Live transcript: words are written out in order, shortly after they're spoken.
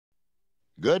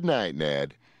Good night,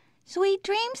 Ned. Sweet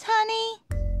dreams, honey.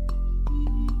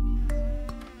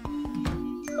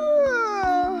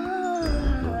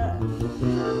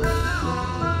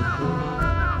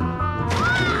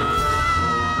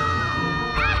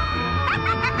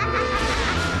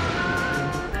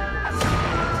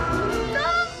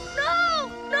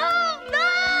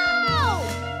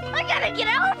 Get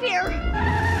out of here!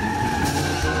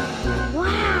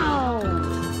 Wow!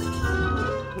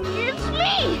 It's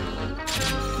me!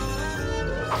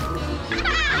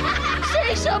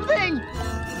 Say something!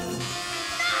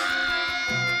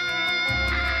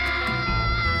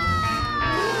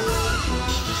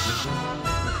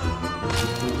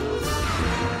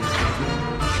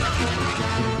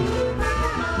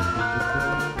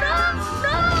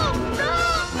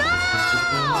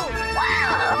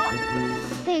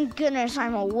 Thank goodness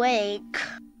I'm awake.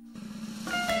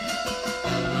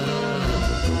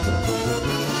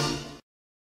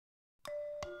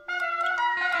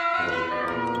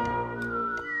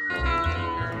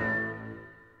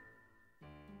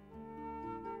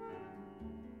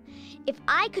 If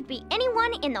I could be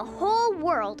anyone in the whole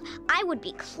world, I would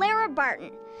be Clara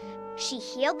Barton. She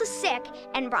healed the sick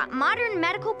and brought modern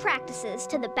medical practices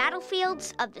to the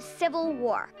battlefields of the Civil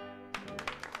War.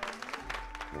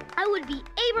 I would be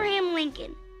Abraham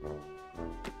Lincoln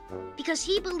because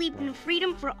he believed in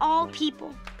freedom for all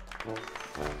people.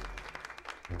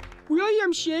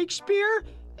 William Shakespeare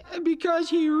because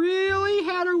he really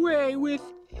had a way with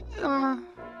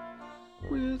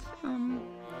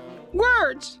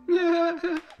words.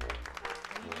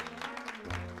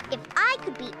 If I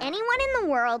could be anyone in the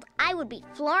world, I would be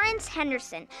Florence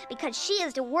Henderson because she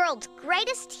is the world's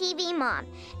greatest TV mom.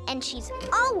 And she's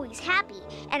always happy,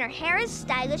 and her hair is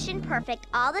stylish and perfect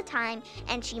all the time,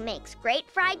 and she makes great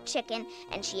fried chicken,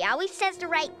 and she always says the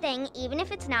right thing even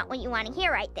if it's not what you want to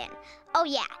hear right then. Oh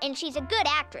yeah, and she's a good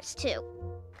actress too.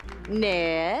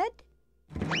 Ned?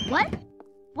 What?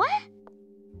 What?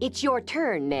 It's your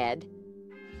turn, Ned.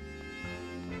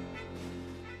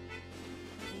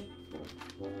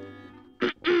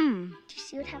 Did you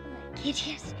see what happened to that kid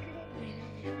yesterday?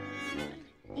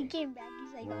 He came back,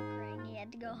 he's like all crying, he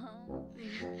had to go home.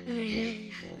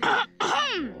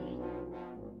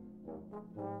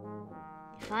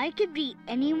 If I could be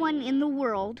anyone in the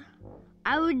world,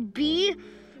 I would be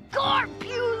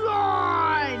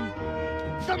Scorpulon!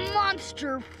 The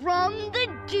monster from the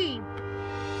deep.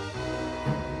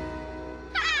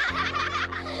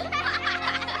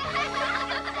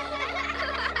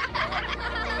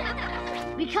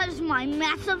 Because my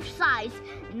massive size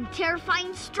and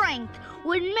terrifying strength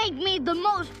would make me the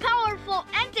most powerful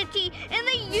entity in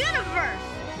the universe.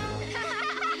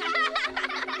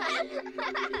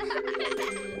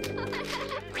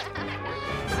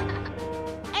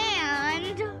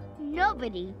 And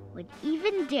nobody would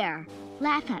even dare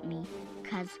laugh at me,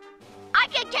 because I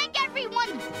can kick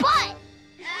everyone's butt!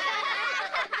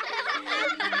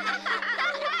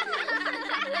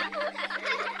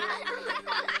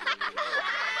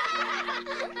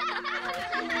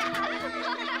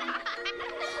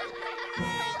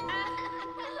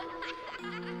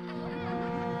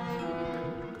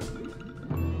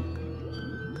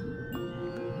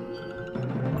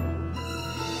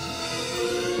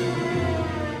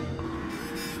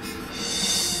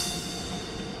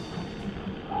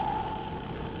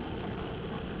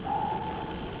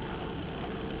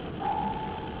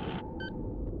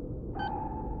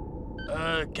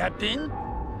 Captain?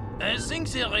 I think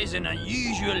there is an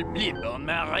unusual blip on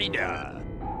my radar.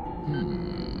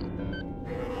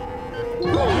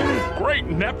 Oh, great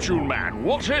Neptune man,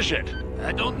 what is it?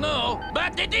 I don't know,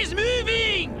 but it is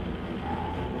moving!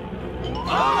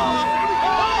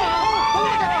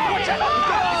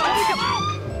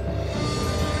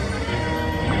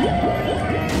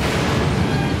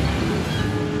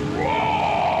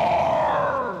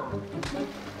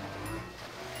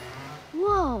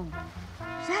 Whoa,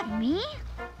 is that me?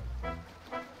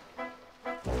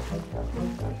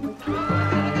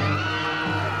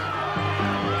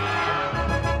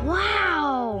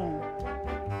 Wow,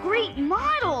 great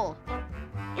model.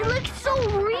 It looks so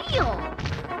real.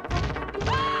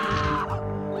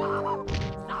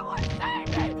 Someone save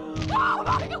me! Oh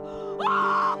my God!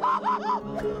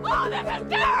 Oh, this is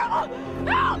terrible!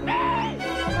 Help me!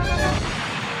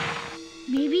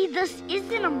 Maybe this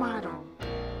isn't a model.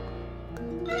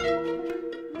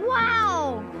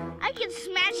 Wow! I can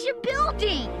smash a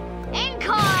building! And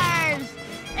cars!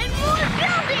 And more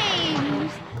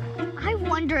buildings! I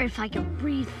wonder if I can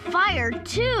breathe fire,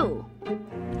 too.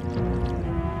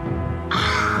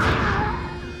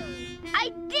 I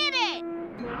did it!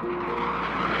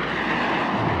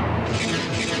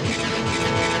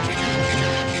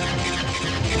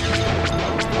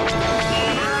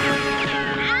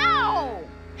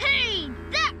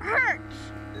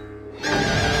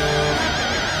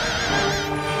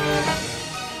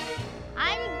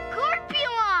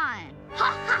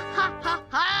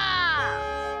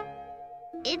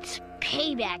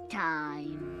 payback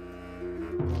time.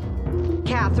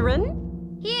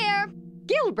 Catherine? Here.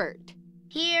 Gilbert?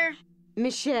 Here.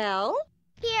 Michelle?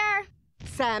 Here.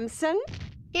 Samson?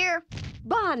 Here.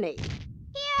 Bonnie?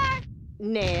 Here.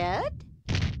 Ned?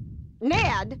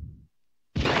 Ned?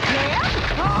 Ned?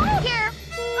 Oh! Here.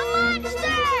 A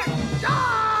monster!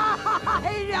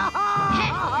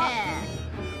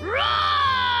 Roar!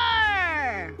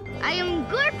 I am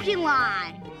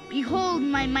Gorpulon. Behold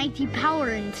my mighty power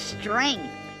and strength.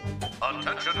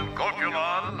 Attention,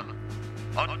 Gorpulon.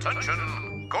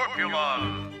 Attention,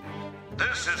 Gorpulon.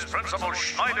 This is Principal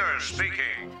Schneider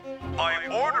speaking. I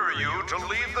order you to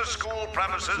leave the school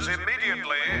premises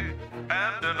immediately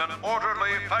and in an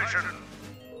orderly fashion.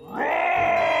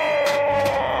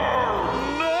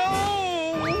 No!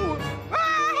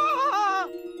 Ah!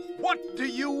 What do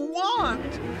you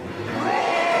want?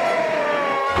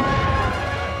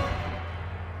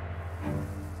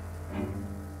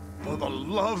 For the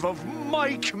love of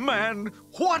Mike, man,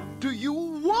 what do you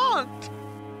want?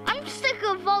 I'm sick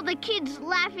of all the kids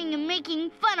laughing and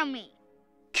making fun of me.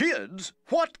 Kids?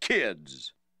 What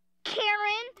kids?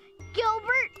 Karen,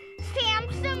 Gilbert,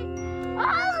 Samson,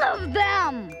 all of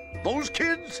them. Those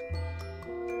kids?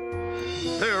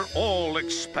 They're all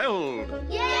expelled.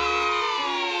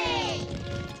 Yay!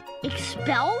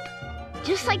 Expelled?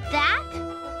 Just like that?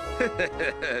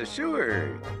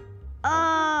 Sure.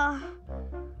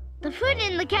 The food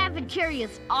in the cafeteria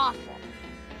is awful.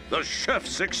 The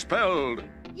chef's expelled.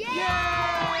 Yay!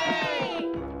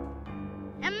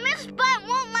 And Miss Butt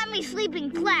won't let me sleep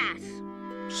in class.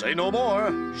 Say no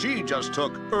more. She just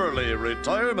took early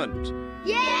retirement.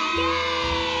 Yay!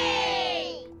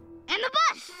 And the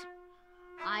bus!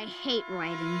 I hate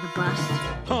riding the bus.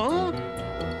 Huh?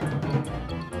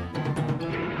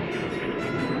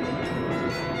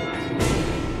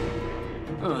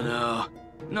 Oh no,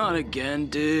 not again,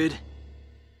 dude.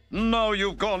 Now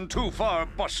you've gone too far,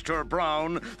 Buster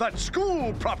Brown. That's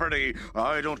school property.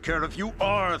 I don't care if you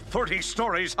are 30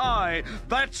 stories high.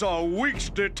 That's a week's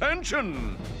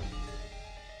detention.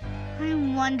 I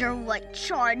wonder what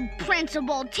charred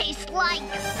principal tastes like.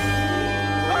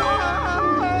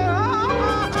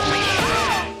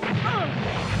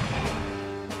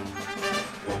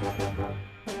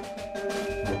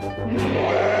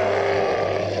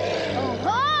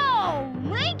 Oh-ho!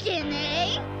 Lincoln,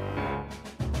 eh?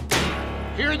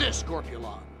 Hear this,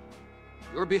 Gorpulon.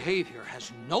 Your behavior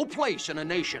has no place in a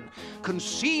nation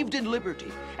conceived in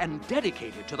liberty and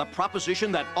dedicated to the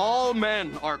proposition that all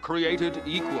men are created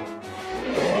equal.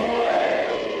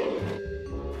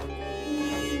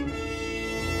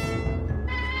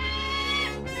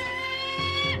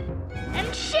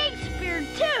 And Shakespeare,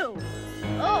 too.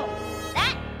 Oh,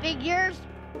 that figures.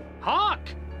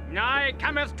 Hark! I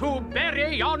cometh to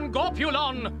bury yon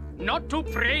Gorpulon, not to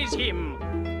praise him.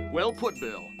 Well put,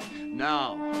 Bill.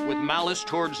 Now, with malice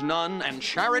towards none and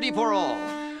charity for all,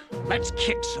 let's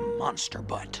kick some monster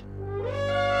butt.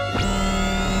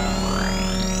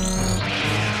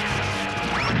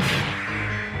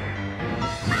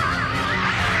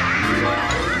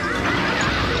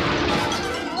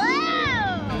 Whoa!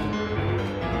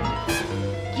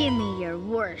 Give me your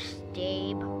worst,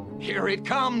 Abe. Here it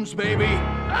comes, baby.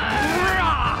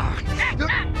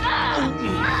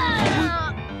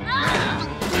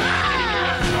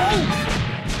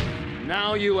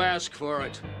 Now you ask for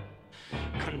it,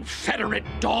 Confederate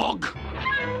dog.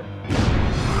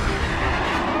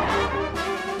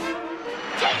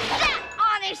 Take that,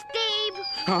 Honest Abe!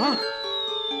 Huh?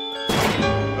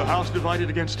 A house divided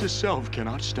against itself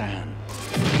cannot stand.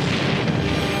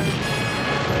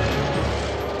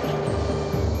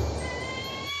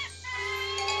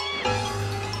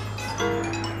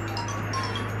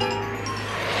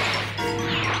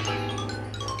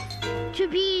 To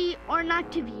be or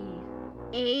not to be,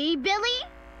 eh, Billy?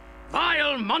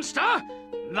 Vile monster!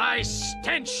 Thy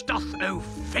stench doth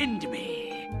offend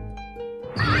me.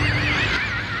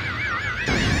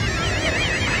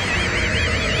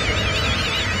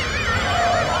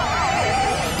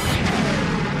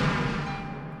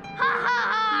 Ha ha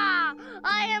ha!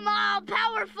 I am all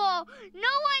powerful!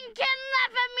 No one can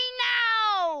laugh at me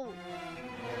now!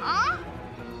 Huh?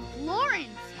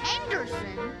 Lawrence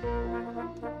Henderson?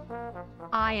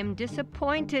 I am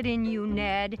disappointed in you,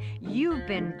 Ned. You've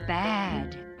been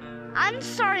bad. I'm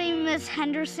sorry, Miss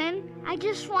Henderson. I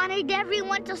just wanted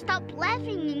everyone to stop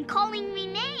laughing and calling me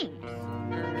names.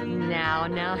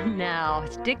 Now.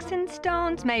 Sticks and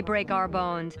stones may break our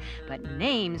bones, but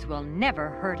names will never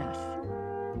hurt us.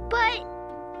 But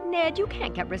Ned, you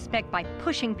can't get respect by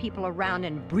pushing people around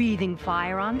and breathing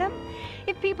fire on them.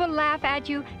 If people laugh at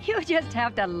you, you just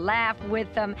have to laugh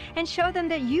with them and show them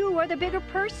that you are the bigger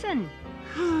person.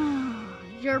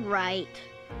 You're right.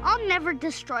 I'll never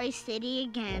destroy City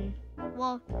again.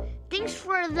 Well, thanks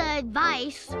for the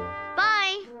advice.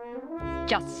 Bye.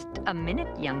 Just a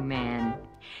minute, young man.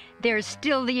 There's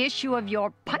still the issue of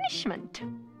your punishment.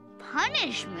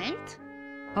 Punishment?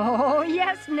 Oh,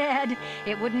 yes, Ned.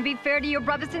 It wouldn't be fair to your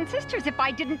brothers and sisters if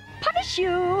I didn't punish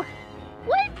you.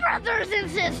 What brothers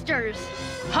and sisters?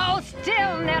 Hold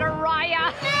still,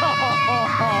 Nedariah.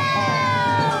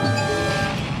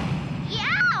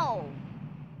 Yow!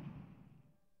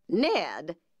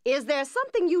 Ned, is there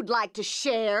something you'd like to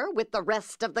share with the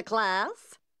rest of the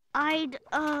class? I'd,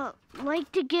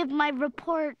 like to give my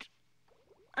report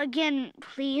again,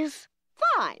 please.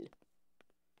 Fine.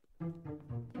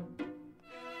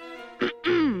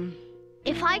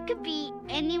 If I could be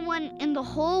anyone in the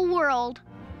whole world,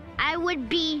 I would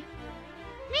be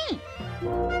me.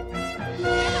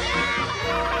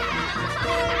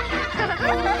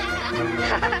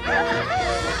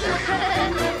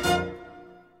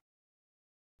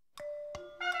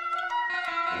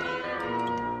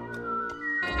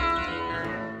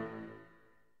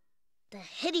 The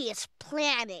hideous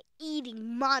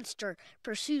planet-eating monster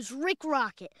pursues Rick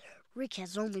Rocket. Rick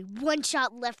has only one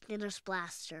shot left in his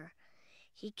blaster.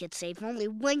 He could save only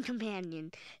one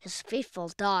companion, his faithful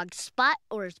dog Spot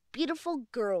or his beautiful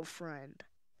girlfriend.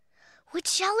 Which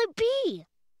shall it be?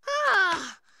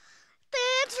 Ah! The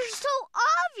answer's so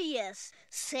obvious.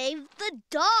 Save the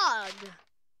dog.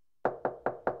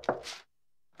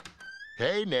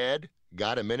 Hey, Ned.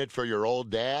 Got a minute for your old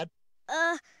dad?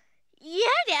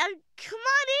 Yeah, Dad. Come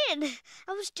on in.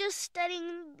 I was just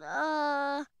studying,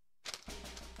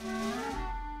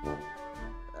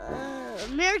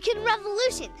 American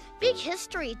Revolution. Big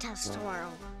history test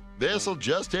tomorrow. This'll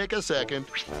just take a second.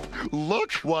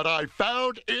 Look what I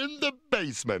found in the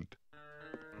basement.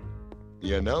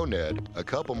 You know, Ned, a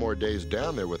couple more days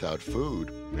down there without food,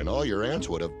 and all your ants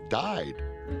would have died.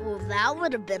 Well, that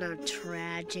would have been a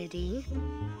tragedy.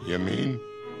 You mean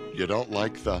you don't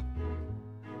like the...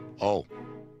 Oh.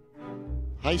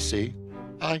 I see.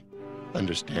 I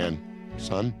understand,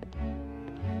 son.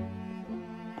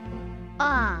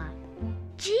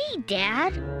 Gee,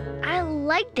 Dad, I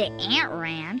like the ant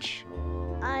ranch.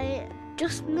 I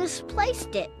just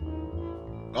misplaced it.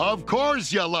 Of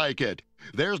course you like it.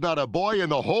 There's not a boy in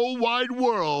the whole wide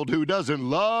world who doesn't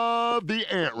love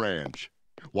the ant ranch.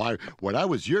 Why, when I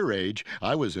was your age,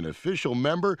 I was an official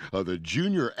member of the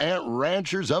Junior Ant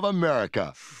Ranchers of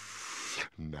America.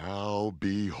 Now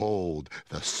behold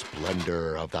the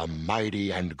splendor of the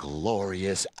mighty and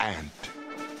glorious ant.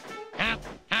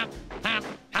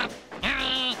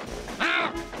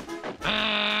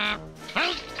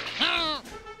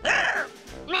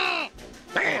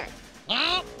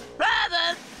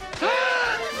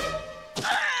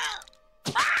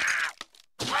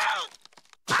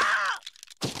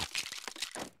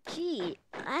 Gee,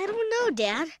 I don't know,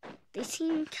 Dad. They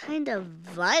seem kind of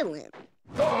violent.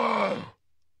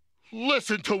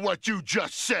 Listen to what you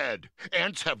just said.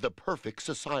 Ants have the perfect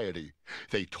society.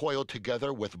 They toil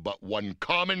together with but one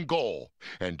common goal.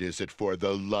 And is it for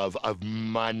the love of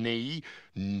money?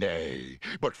 Nay,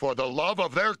 but for the love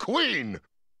of their queen.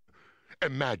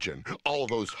 Imagine all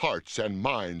those hearts and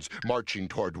minds marching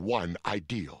toward one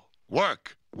ideal.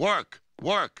 Work, work,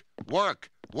 work, work,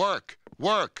 work,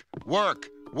 work, work,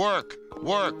 work, work,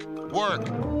 work, work,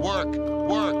 work,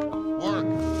 work, work.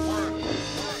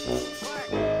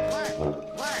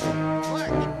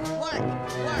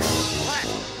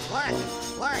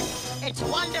 It's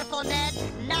wonderful, Ned.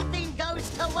 Nothing goes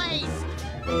to waste.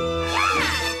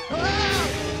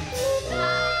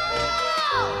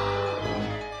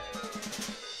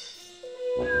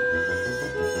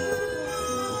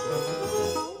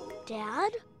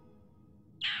 Dad?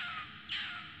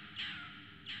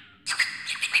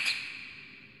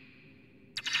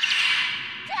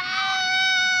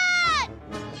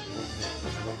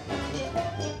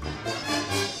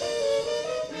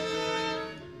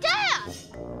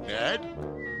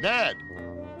 Ned!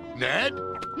 Ned?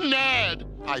 Ned!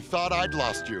 I thought I'd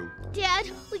lost you.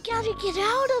 Dad, we gotta get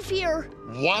out of here.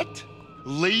 What?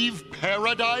 Leave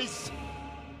paradise?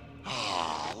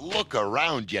 Ah, look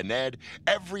around you, Ned.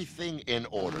 Everything in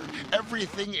order.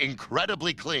 Everything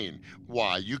incredibly clean.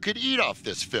 Why, you could eat off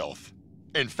this filth.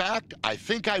 In fact, I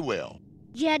think I will.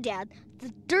 Yeah, Dad.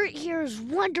 The dirt here is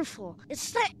wonderful.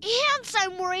 It's the ants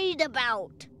I'm worried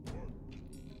about.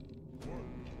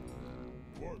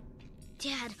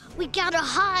 Dad, we gotta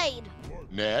hide.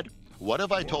 Ned, what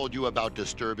have I told you about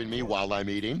disturbing me while I'm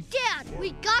eating? Dad,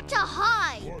 we got to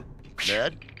hide.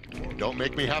 Ned, don't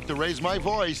make me have to raise my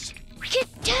voice. Get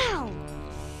down.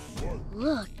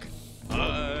 Look.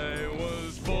 I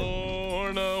was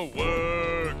born a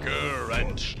worker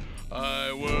ant.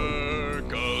 I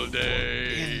work all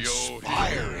day.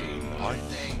 Inspiring, aren't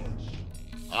they?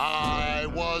 I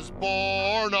was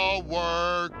born a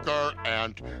worker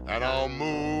ant, and I'll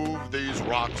move these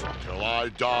rocks till I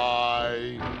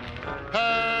die.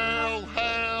 Hail,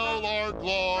 hail, our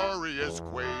glorious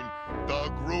queen,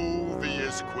 the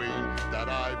grooviest queen that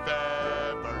I've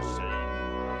ever seen.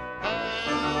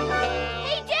 Hail, hail,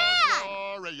 hey,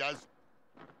 Dad! glorious.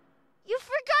 You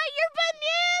forgot your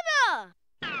banana!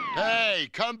 Hey,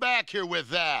 come back here with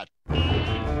that.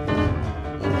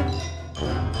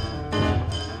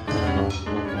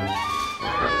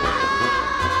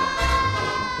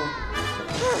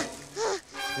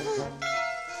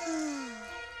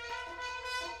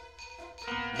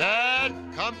 Ned,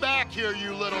 come back here,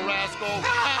 you little rascal.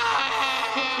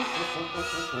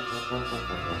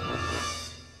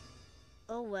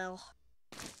 Oh, well.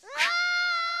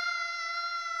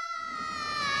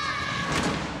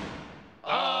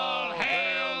 All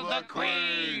hail the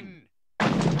Queen!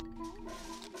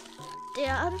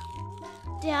 Dad?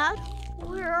 Dad,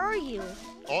 where are you?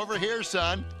 Over here,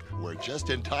 son. We're just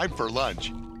in time for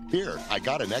lunch. Here, I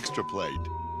got an extra plate.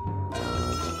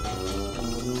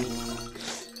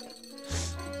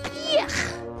 Yuck!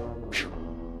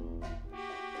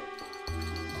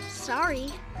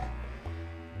 Sorry.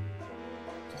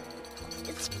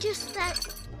 It's just that...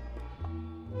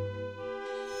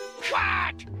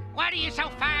 What? What are you so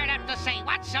fired up to say?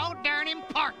 What's so darn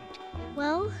important?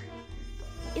 Well,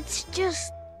 it's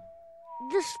just...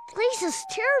 This place is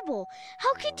terrible.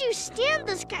 How could you stand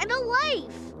this kind of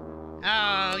life?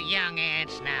 Oh, young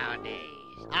ants nowadays.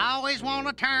 Always want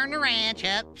to turn the ranch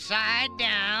upside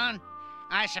down.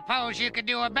 I suppose you could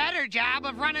do a better job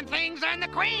of running things than the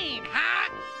Queen,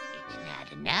 huh? It's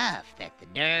not enough that the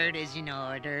dirt is in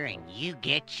order and you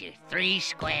get your 3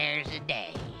 squares a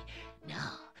day. No,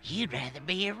 you'd rather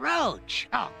be a roach,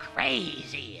 all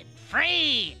crazy and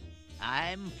free.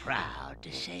 I'm proud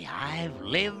to say I've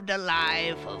lived a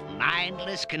life of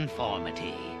mindless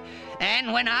conformity.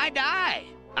 And when I die,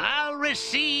 I'll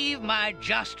receive my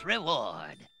just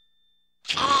reward.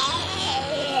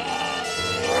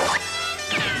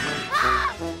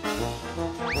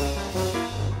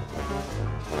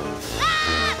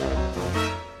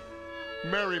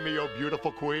 Marry me, oh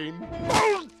beautiful queen.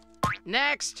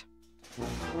 Next.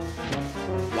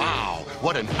 Wow,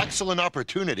 what an excellent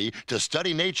opportunity to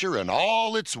study nature and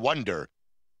all its wonder.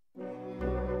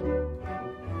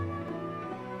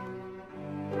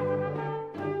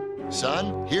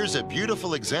 Son, here's a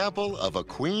beautiful example of a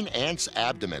queen ant's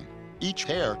abdomen. Each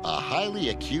hair a highly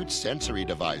acute sensory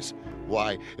device.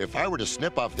 Why, if I were to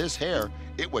snip off this hair,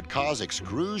 it would cause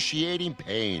excruciating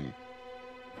pain.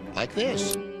 Like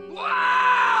this.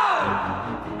 Wow!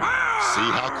 See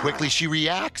how quickly she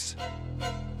reacts?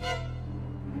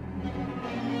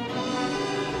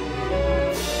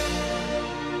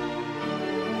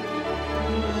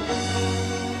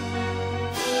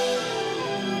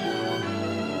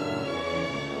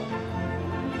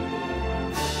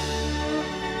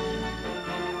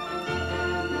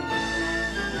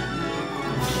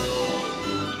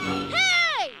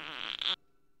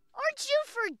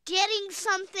 Forgetting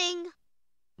something?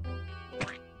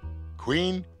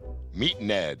 Queen, meet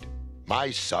Ned,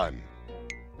 my son.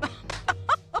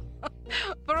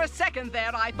 For a second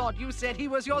there, I thought you said he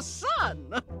was your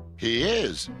son. He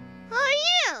is. I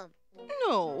am.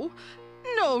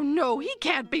 No, he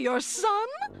can't be your son.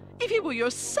 If he were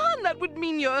your son, that would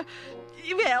mean you're,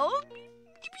 well,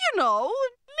 you know.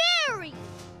 Married.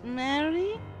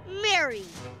 Married? Married.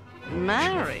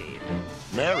 Married.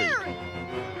 Married.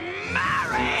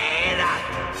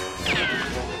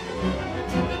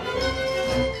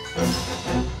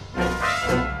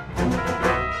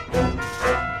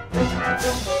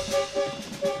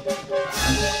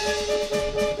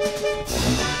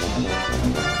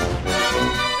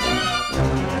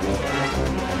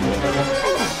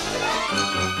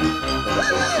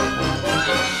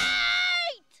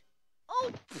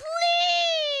 Oh,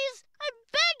 please! I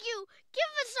beg you,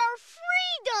 give us our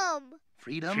freedom!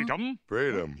 Freedom? Freedom?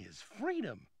 Freedom. What is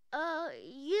freedom?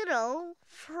 You know,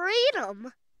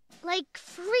 freedom. Like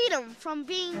freedom from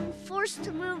being forced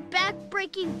to move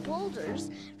back-breaking boulders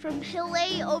from Hill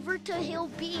A over to Hill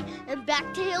B and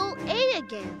back to Hill A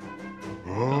again.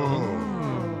 Oh.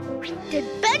 Did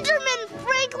Benjamin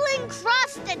Franklin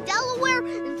cross the Delaware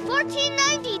in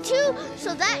 1492? to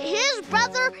so that his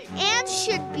brother Ants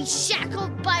should be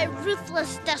shackled by a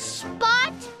ruthless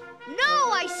despot?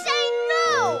 No, I say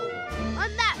no!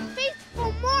 On that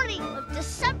faithful morning of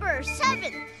December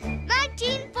 7th,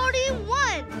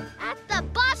 1941, at the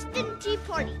Boston Tea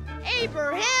Party,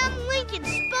 Abraham Lincoln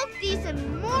spoke these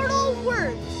immortal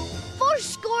words.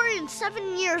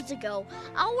 407 years ago,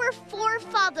 our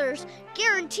forefathers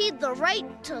guaranteed the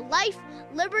right to life,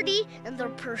 liberty, and the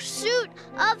pursuit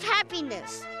of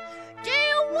happiness. Do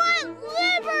you want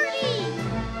liberty?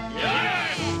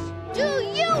 Yes! Do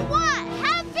you want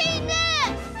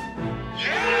happiness?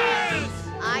 Yes!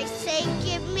 I say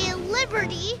give me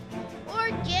liberty or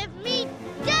give me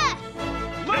death.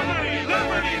 Liberty,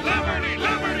 liberty, liberty,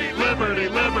 liberty, liberty,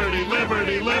 liberty,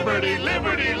 liberty, liberty,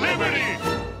 liberty, liberty.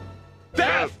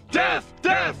 Death, death,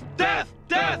 death, death,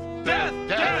 death, death,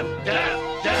 death,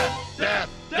 death, death, death,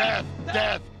 death,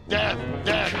 death, death,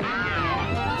 death.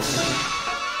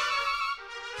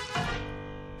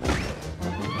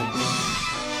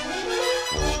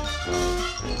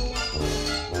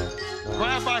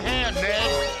 Grab my hand,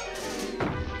 Ned.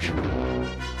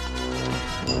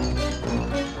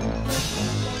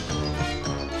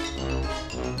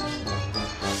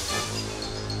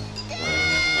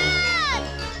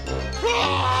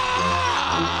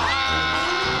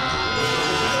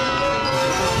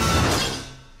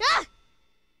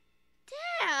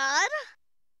 Dad?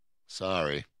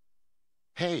 Sorry.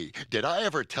 Hey, did I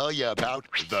ever tell you about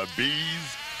the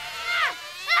bees?